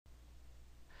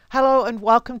Hello and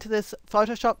welcome to this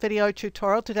Photoshop video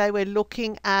tutorial. Today we're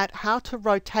looking at how to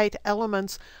rotate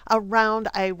elements around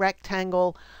a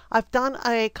rectangle. I've done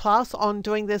a class on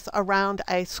doing this around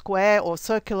a square or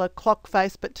circular clock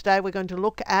face, but today we're going to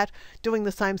look at doing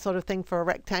the same sort of thing for a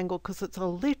rectangle because it's a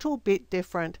little bit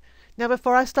different. Now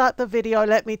before I start the video,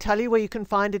 let me tell you where you can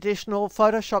find additional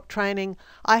Photoshop training.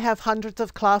 I have hundreds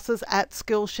of classes at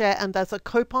Skillshare and there's a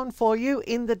coupon for you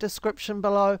in the description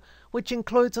below, which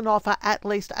includes an offer at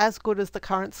least as good as the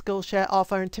current Skillshare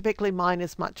offer, and typically mine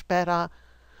is much better.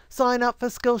 Sign up for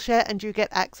Skillshare and you get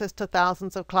access to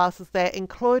thousands of classes there,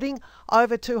 including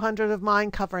over 200 of mine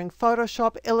covering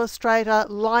Photoshop, Illustrator,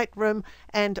 Lightroom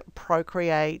and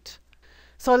Procreate.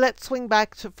 So let's swing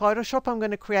back to Photoshop. I'm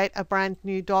going to create a brand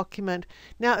new document.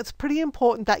 Now it's pretty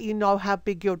important that you know how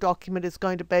big your document is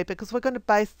going to be because we're going to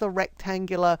base the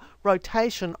rectangular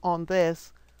rotation on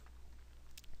this.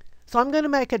 So I'm going to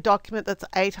make a document that's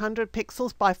 800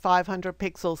 pixels by 500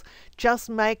 pixels. Just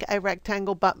make a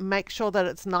rectangle, but make sure that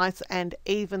it's nice and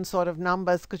even sort of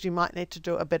numbers because you might need to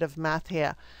do a bit of math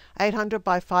here. 800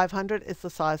 by 500 is the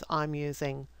size I'm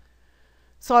using.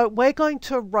 So we're going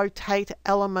to rotate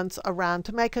elements around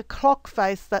to make a clock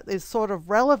face that is sort of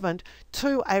relevant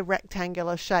to a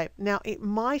rectangular shape. Now it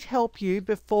might help you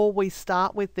before we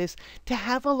start with this to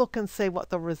have a look and see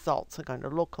what the results are going to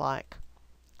look like.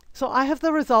 So I have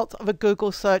the results of a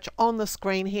Google search on the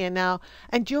screen here now,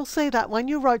 and you'll see that when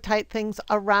you rotate things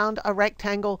around a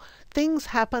rectangle, things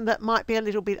happen that might be a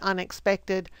little bit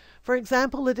unexpected. For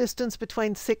example, the distance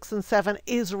between 6 and 7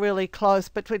 is really close,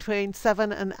 but between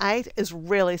 7 and 8 is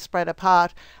really spread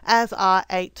apart, as are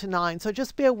 8 to 9. So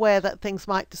just be aware that things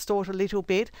might distort a little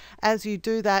bit as you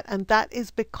do that, and that is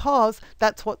because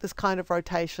that's what this kind of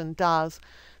rotation does.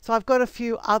 So I've got a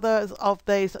few others of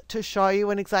these to show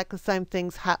you, and exactly the same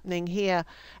things happening here.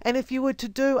 And if you were to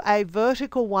do a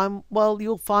vertical one, well,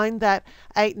 you'll find that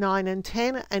 8, 9 and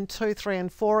 10 and 2, 3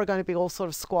 and 4 are going to be all sort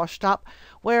of squashed up,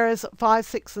 whereas 5,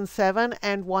 6 and 7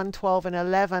 and 1, 12 and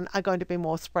 11 are going to be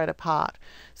more spread apart.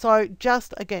 So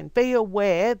just again, be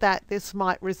aware that this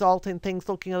might result in things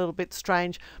looking a little bit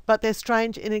strange, but they're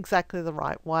strange in exactly the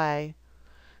right way.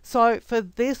 So for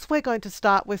this, we're going to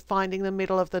start with finding the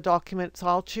middle of the document. So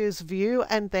I'll choose View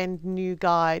and then New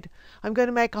Guide. I'm going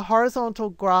to make a horizontal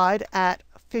guide at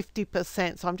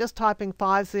 50%. So I'm just typing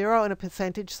 50 and a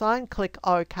percentage sign, click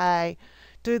OK.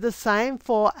 Do the same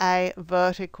for a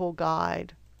vertical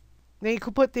guide. Now you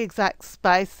could put the exact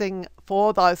spacing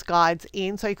for those guides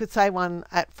in, so you could say one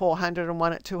at 400 and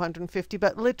one at 250,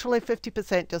 but literally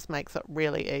 50% just makes it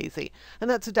really easy, and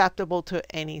that's adaptable to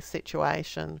any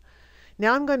situation.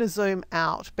 Now I'm going to zoom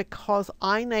out because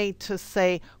I need to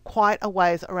see quite a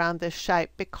ways around this shape,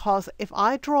 because if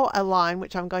I draw a line,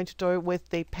 which I'm going to do with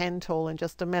the pen tool in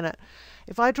just a minute,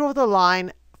 if I draw the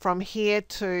line from here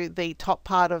to the top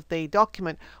part of the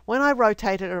document, when I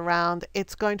rotate it around,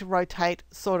 it's going to rotate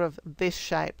sort of this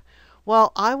shape.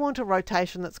 Well, I want a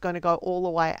rotation that's going to go all the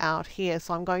way out here,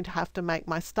 so I'm going to have to make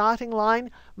my starting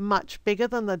line much bigger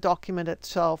than the document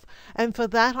itself. And for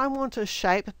that, I want a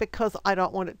shape because I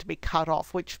don't want it to be cut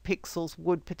off, which pixels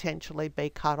would potentially be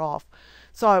cut off.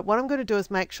 So what I'm going to do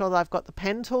is make sure that I've got the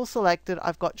pen tool selected,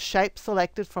 I've got shape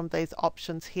selected from these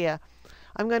options here.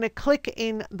 I'm going to click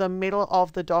in the middle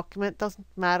of the document. Doesn't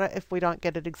matter if we don't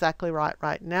get it exactly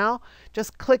right now.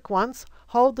 Just click once,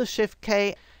 hold the Shift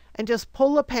key, and just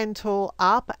pull the pen tool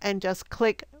up and just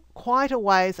click quite a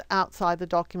ways outside the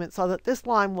document so that this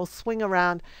line will swing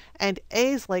around and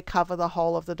easily cover the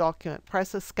whole of the document.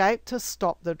 Press Escape to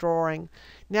stop the drawing.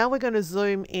 Now we're going to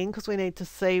zoom in because we need to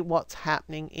see what's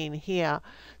happening in here.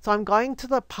 So I'm going to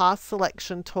the Path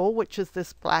Selection tool, which is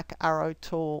this black arrow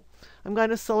tool. I'm going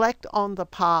to select on the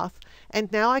path,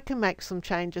 and now I can make some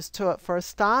changes to it. For a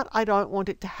start, I don't want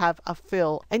it to have a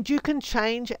fill, and you can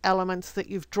change elements that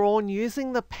you've drawn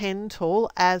using the pen tool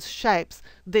as shapes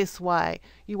this way.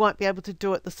 You won't be able to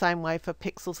do it the same way for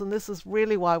pixels, and this is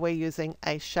really why we're using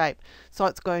a shape. So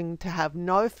it's going to have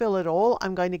no fill at all.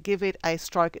 I'm going to give it a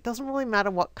stroke. It doesn't really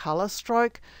matter what color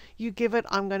stroke you give it.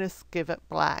 I'm going to give it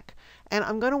black, and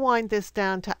I'm going to wind this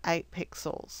down to 8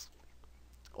 pixels.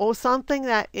 Or something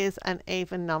that is an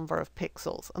even number of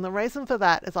pixels. And the reason for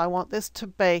that is I want this to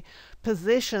be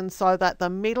positioned so that the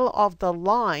middle of the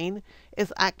line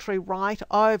is actually right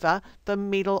over the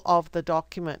middle of the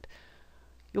document.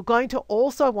 You're going to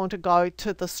also want to go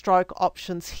to the stroke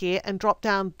options here and drop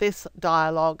down this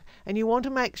dialog, and you want to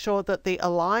make sure that the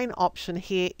align option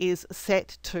here is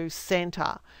set to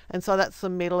center, and so that's the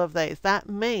middle of these. That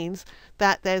means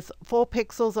that there's 4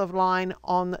 pixels of line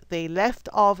on the left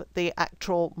of the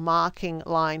actual marking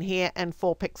line here and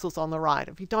 4 pixels on the right.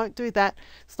 If you don't do that,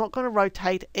 it's not going to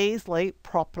rotate easily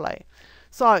properly.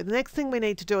 So the next thing we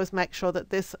need to do is make sure that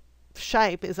this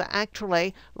shape is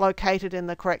actually located in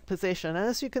the correct position, and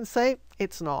as you can see,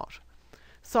 it's not.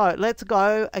 So let's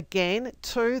go again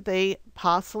to the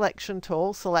path selection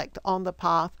tool, select on the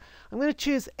path. I'm going to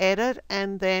choose edit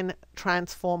and then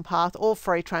transform path or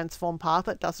free transform path.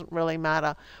 It doesn't really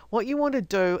matter. What you want to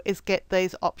do is get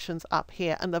these options up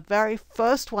here, and the very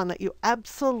first one that you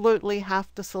absolutely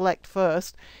have to select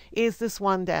first is this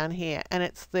one down here, and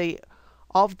it's the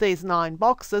of these 9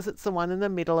 boxes, it's the one in the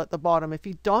middle at the bottom. If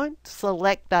you don't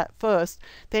select that first,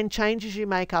 then changes you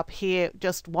make up here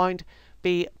just won't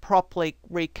be properly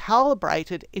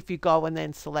recalibrated if you go and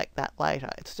then select that later.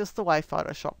 It's just the way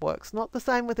Photoshop works. Not the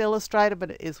same with Illustrator,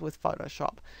 but it is with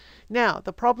Photoshop. Now,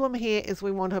 the problem here is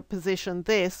we want to position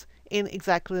this in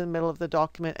exactly the middle of the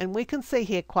document, and we can see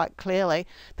here quite clearly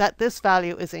that this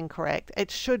value is incorrect. It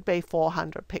should be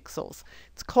 400 pixels.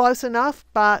 It's close enough,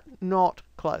 but not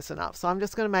close enough. So I'm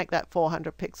just going to make that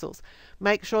 400 pixels.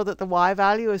 Make sure that the Y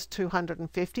value is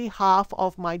 250, half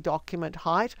of my document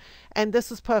height, and this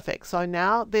is perfect. So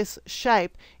now this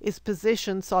shape is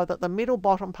positioned so that the middle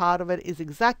bottom part of it is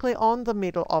exactly on the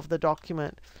middle of the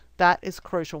document. That is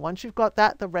crucial. Once you've got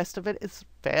that, the rest of it is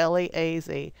fairly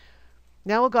easy.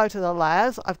 Now we'll go to the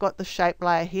layers. I've got the shape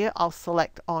layer here. I'll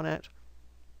select on it.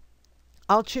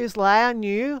 I'll choose layer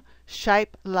new,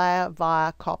 shape layer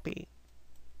via copy.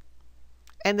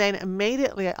 And then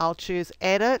immediately I'll choose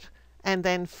edit and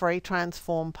then free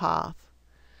transform path.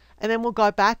 And then we'll go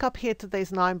back up here to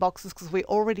these 9 boxes because we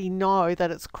already know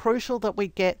that it's crucial that we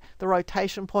get the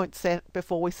rotation point set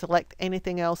before we select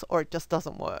anything else, or it just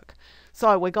doesn't work.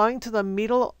 So we're going to the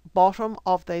middle bottom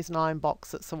of these 9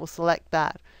 boxes. So we'll select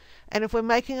that. And if we're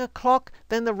making a clock,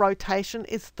 then the rotation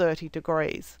is 30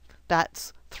 degrees.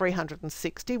 That's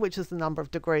 360, which is the number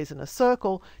of degrees in a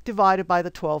circle, divided by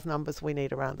the 12 numbers we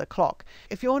need around the clock.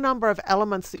 If your number of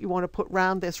elements that you want to put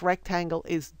around this rectangle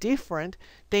is different,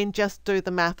 then just do the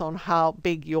math on how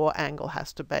big your angle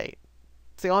has to be.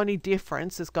 The only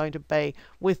difference is going to be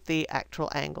with the actual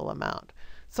angle amount.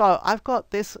 So I've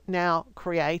got this now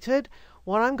created.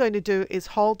 What I'm going to do is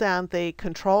hold down the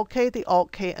Control key, the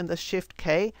Alt key, and the Shift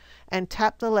key, and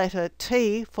tap the letter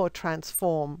T for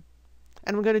transform.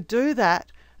 And we're going to do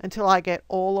that until I get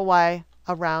all the way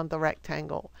around the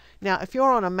rectangle. Now, if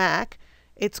you're on a Mac,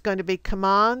 it's going to be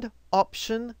Command,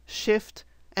 Option, Shift,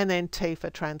 and then T for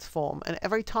transform. And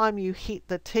every time you hit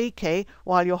the T key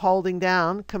while you're holding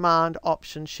down Command,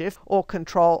 Option, Shift, or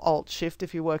Control, Alt, Shift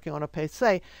if you're working on a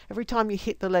PC, every time you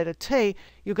hit the letter T,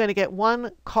 you're going to get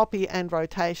one copy and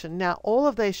rotation. Now, all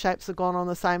of these shapes have gone on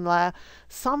the same layer.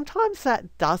 Sometimes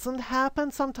that doesn't happen.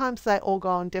 Sometimes they all go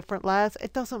on different layers.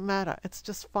 It doesn't matter. It's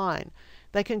just fine.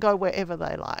 They can go wherever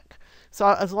they like. So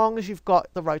as long as you've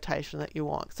got the rotation that you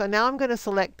want. So now I'm going to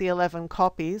select the 11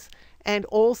 copies and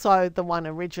also the one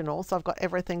original. So I've got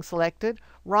everything selected.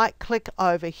 Right click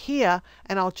over here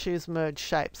and I'll choose merge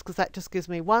shapes because that just gives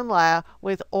me one layer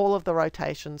with all of the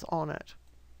rotations on it.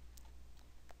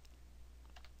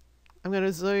 I'm going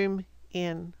to zoom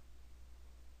in.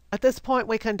 At this point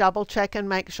we can double check and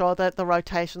make sure that the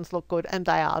rotations look good, and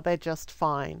they are. They're just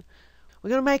fine. We're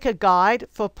going to make a guide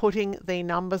for putting the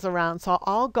numbers around. So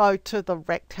I'll go to the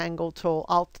rectangle tool.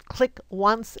 I'll click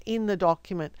once in the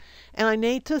document and I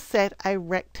need to set a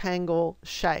rectangle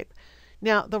shape.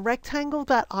 Now the rectangle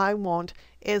that I want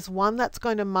is one that's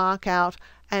going to mark out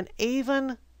an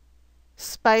even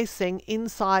spacing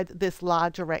inside this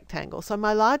larger rectangle. So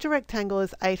my larger rectangle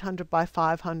is 800 by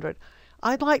 500.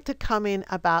 I'd like to come in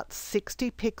about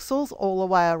 60 pixels all the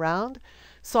way around.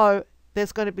 So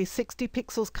there's going to be 60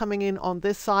 pixels coming in on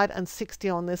this side and 60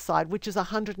 on this side, which is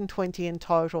 120 in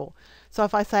total. So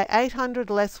if I say 800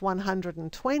 less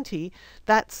 120,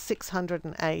 that's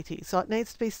 680. So it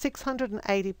needs to be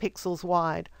 680 pixels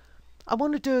wide. I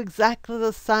want to do exactly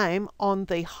the same on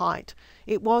the height.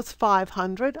 It was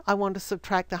 500. I want to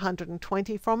subtract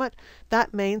 120 from it.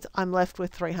 That means I'm left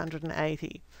with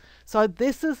 380. So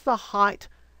this is the height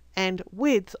and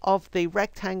width of the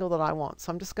rectangle that I want.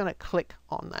 So I'm just going to click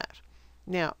on that.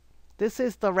 Now, this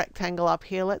is the rectangle up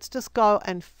here. Let's just go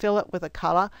and fill it with a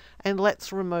color and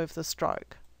let's remove the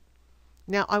stroke.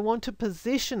 Now I want to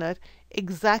position it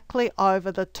exactly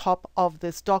over the top of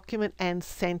this document and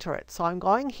center it. So I'm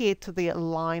going here to the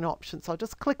align option. So I'll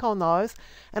just click on those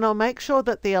and I'll make sure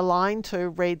that the align to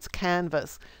reads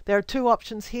canvas. There are two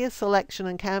options here, selection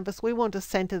and canvas. We want to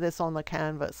center this on the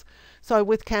canvas. So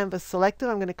with canvas selected,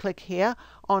 I'm going to click here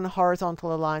on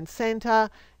horizontal align center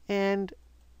and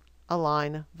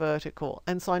align vertical.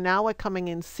 And so now we're coming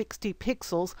in 60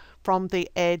 pixels from the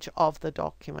edge of the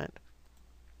document.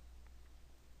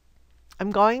 I'm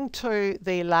going to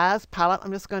the layers palette.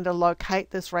 I'm just going to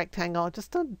locate this rectangle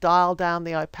just to dial down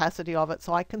the opacity of it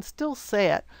so I can still see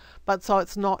it, but so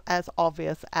it's not as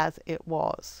obvious as it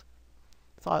was.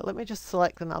 So let me just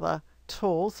select another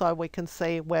tool so we can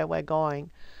see where we're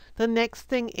going. The next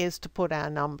thing is to put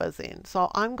our numbers in. So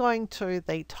I'm going to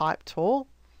the type tool.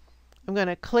 I'm going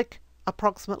to click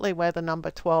approximately where the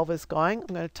number 12 is going.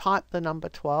 I'm going to type the number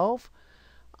 12.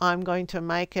 I'm going to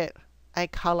make it a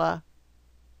color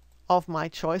of my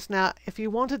choice. Now, if you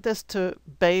wanted this to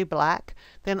be black,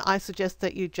 then I suggest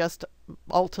that you just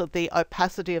alter the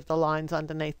opacity of the lines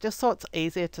underneath, just so it's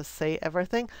easier to see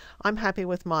everything. I'm happy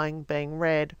with mine being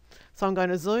red. So I'm going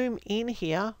to zoom in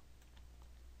here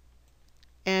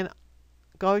and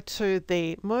go to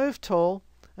the move tool.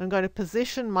 I'm going to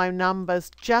position my numbers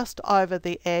just over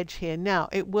the edge here. Now,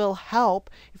 it will help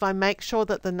if I make sure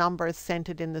that the number is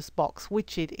centered in this box,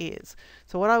 which it is.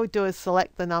 So what I would do is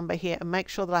select the number here and make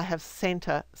sure that I have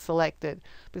center selected,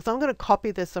 because I'm going to copy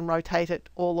this and rotate it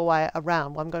all the way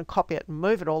around. Well, I'm going to copy it and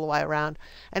move it all the way around,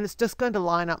 and it's just going to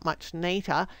line up much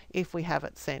neater if we have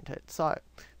it centered. So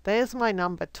there's my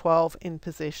number 12 in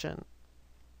position.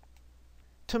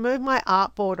 To move my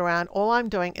artboard around, all I'm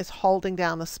doing is holding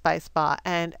down the space bar,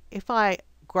 and if I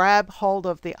grab hold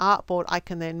of the artboard, I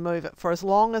can then move it for as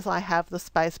long as I have the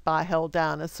space bar held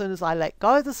down. As soon as I let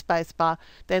go of the space bar,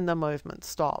 then the movement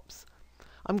stops.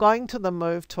 I'm going to the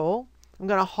move tool. I'm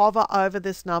going to hover over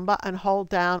this number and hold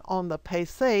down on the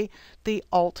PC the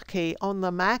Alt key. On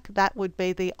the Mac, that would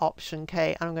be the Option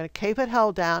key. And I'm going to keep it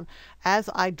held down as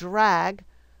I drag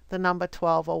the number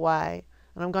 12 away.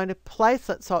 And I'm going to place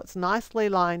it so it's nicely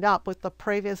lined up with the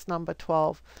previous number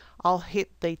 12. I'll hit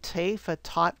the T for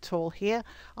type tool here.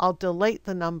 I'll delete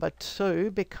the number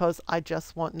 2 because I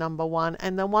just want number 1,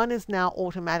 and the 1 is now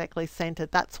automatically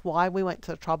centered. That's why we went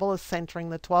to the trouble of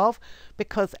centering the 12,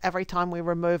 because every time we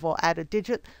remove or add a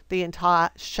digit, the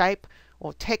entire shape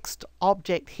or text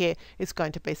object here is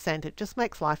going to be centered. Just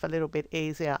makes life a little bit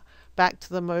easier. Back to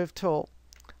the move tool.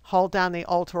 Hold down the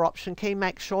Alt or Option key.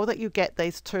 Make sure that you get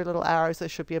these two little arrows. There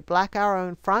should be a black arrow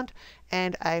in front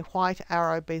and a white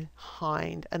arrow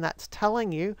behind. And that's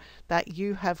telling you that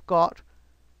you have got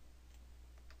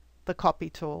the copy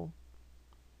tool.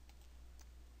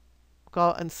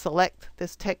 Go and select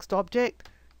this text object.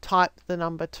 Type the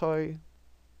number 2.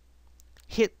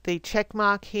 Hit the check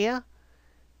mark here.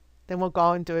 Then we'll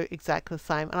go and do exactly the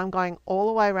same. And I'm going all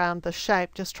the way around the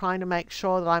shape, just trying to make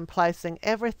sure that I'm placing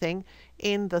everything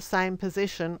in the same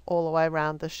position all the way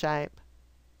around the shape.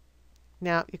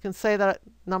 Now you can see that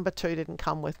number 2 didn't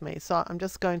come with me, so I'm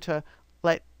just going to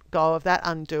let go of that,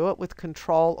 undo it with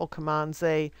Control or Command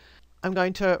Z. I'm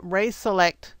going to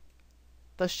reselect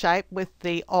the shape with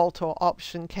the Alt or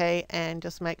Option key and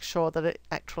just make sure that it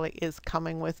actually is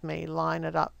coming with me. Line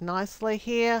it up nicely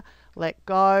here, let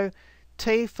go.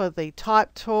 T for the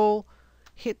type tool,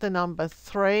 hit the number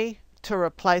 3 to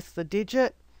replace the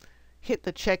digit, hit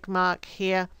the check mark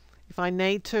here. If I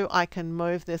need to, I can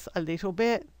move this a little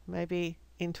bit, maybe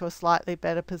into a slightly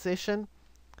better position.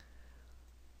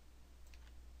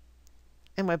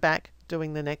 And we're back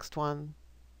doing the next one.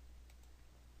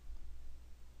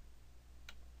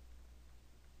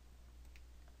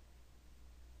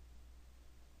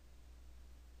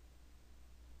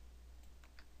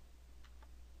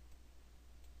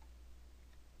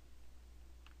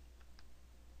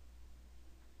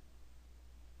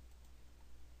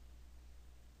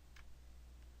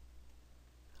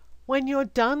 When you're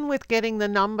done with getting the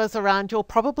numbers around, you're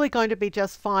probably going to be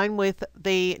just fine with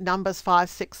the numbers 5,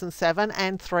 6, and 7,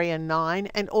 and 3 and 9,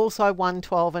 and also 1,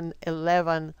 12, and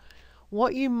 11.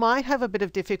 What you might have a bit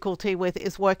of difficulty with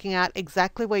is working out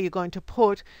exactly where you're going to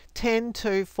put 10,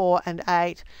 2, 4, and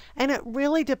 8. And it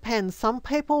really depends. Some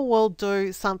people will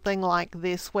do something like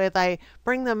this where they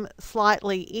bring them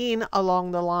slightly in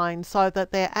along the line so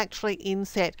that they're actually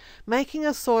inset, making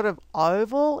a sort of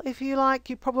oval, if you like.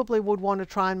 You probably would want to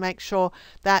try and make sure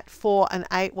that 4 and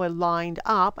 8 were lined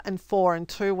up and 4 and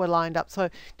 2 were lined up. So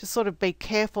just sort of be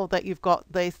careful that you've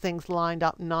got these things lined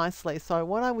up nicely. So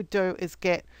what I would do is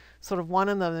get sort of one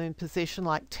of them in position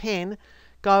like 10,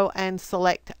 go and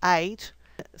select 8,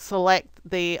 select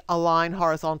the align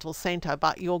horizontal center,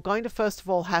 but you're going to first of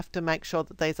all have to make sure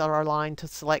that these are aligned to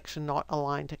selection, not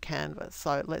aligned to canvas.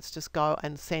 So let's just go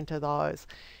and center those,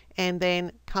 and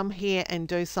then come here and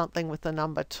do something with the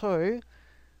number 2.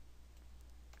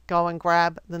 Go and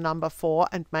grab the number 4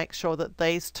 and make sure that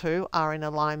these two are in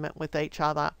alignment with each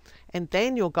other. And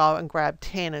then you'll go and grab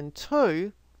 10 and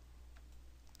 2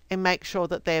 and make sure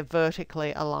that they're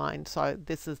vertically aligned. So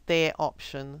this is their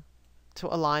option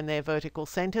to align their vertical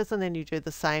centers, and then you do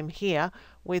the same here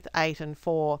with 8 and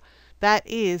 4. That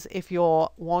is if you're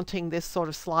wanting this sort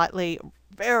of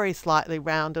very slightly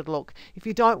rounded look. If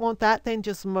you don't want that, then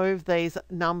just move these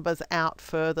numbers out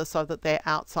further so that they're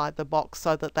outside the box,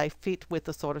 so that they fit with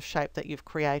the sort of shape that you've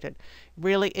created.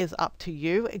 Really is up to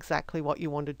you exactly what you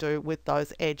want to do with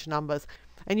those edge numbers.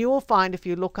 And you will find if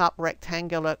you look up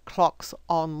rectangular clocks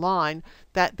online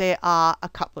that there are a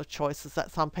couple of choices,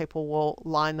 that some people will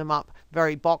line them up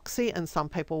very boxy and some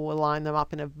people will line them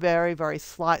up in a very, very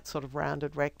slight sort of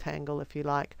rounded rectangle, if you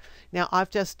like. Now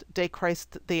I've just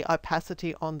decreased the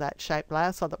opacity on that shape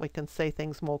layer so that we can see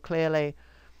things more clearly.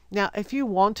 Now, if you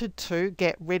wanted to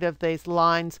get rid of these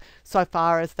lines so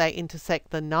far as they intersect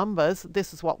the numbers,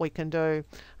 this is what we can do.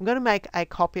 I'm going to make a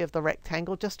copy of the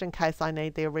rectangle just in case I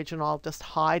need the original. I'll just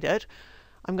hide it.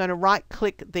 I'm going to right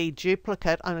click the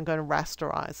duplicate and I'm going to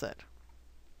rasterize it.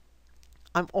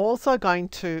 I'm also going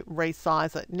to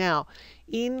resize it. Now,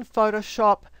 in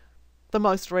Photoshop, the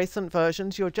most recent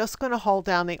versions, you're just going to hold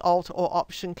down the Alt or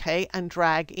Option key and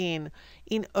drag in.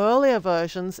 In earlier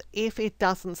versions, if it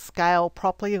doesn't scale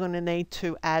properly, you're going to need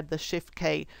to add the Shift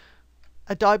key.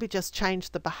 Adobe just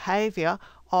changed the behavior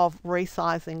of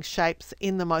resizing shapes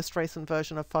in the most recent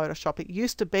version of Photoshop. It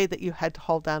used to be that you had to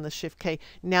hold down the Shift key.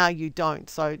 Now you don't.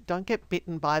 So don't get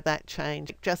bitten by that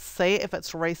change. Just see if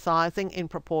it's resizing in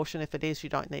proportion. If it is, you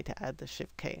don't need to add the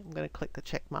Shift key. I'm going to click the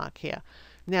check mark here.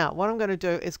 Now what I'm going to do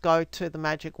is go to the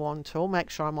magic wand tool, make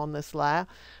sure I'm on this layer,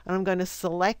 and I'm going to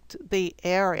select the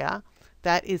area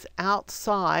that is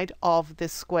outside of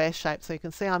this square shape. So you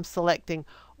can see I'm selecting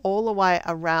all the way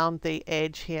around the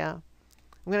edge here.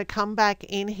 I'm going to come back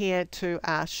in here to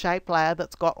our shape layer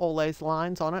that's got all these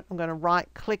lines on it. I'm going to right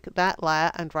click that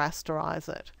layer and rasterize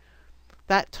it.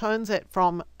 That turns it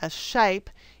from a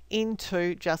shape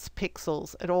into just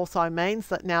pixels. It also means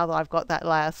that now that I've got that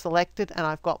layer selected and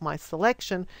I've got my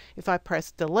selection, if I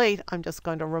press delete, I'm just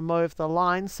going to remove the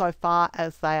lines so far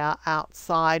as they are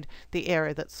outside the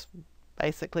area that's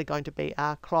basically going to be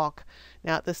our clock.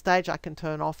 Now at this stage I can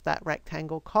turn off that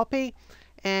rectangle copy,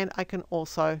 and I can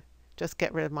also just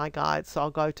get rid of my guides. So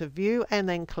I'll go to View and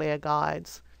then Clear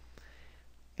Guides.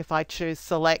 If I choose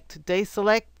Select,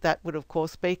 Deselect, that would of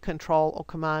course be Control or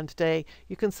Command D.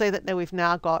 You can see that now we've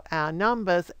now got our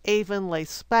numbers evenly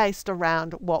spaced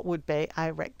around what would be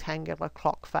a rectangular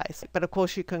clock face. But of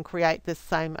course you can create this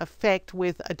same effect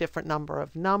with a different number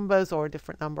of numbers or a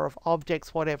different number of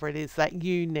objects, whatever it is that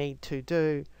you need to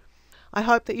do. I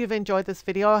hope that you've enjoyed this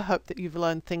video. I hope that you've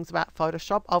learned things about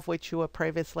Photoshop of which you were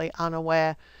previously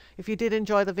unaware. If you did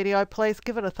enjoy the video, please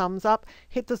give it a thumbs up,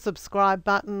 hit the subscribe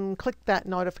button, click that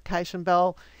notification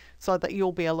bell so that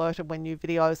you'll be alerted when new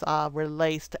videos are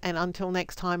released. And until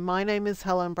next time, my name is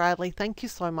Helen Bradley. Thank you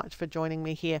so much for joining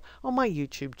me here on my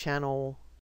YouTube channel.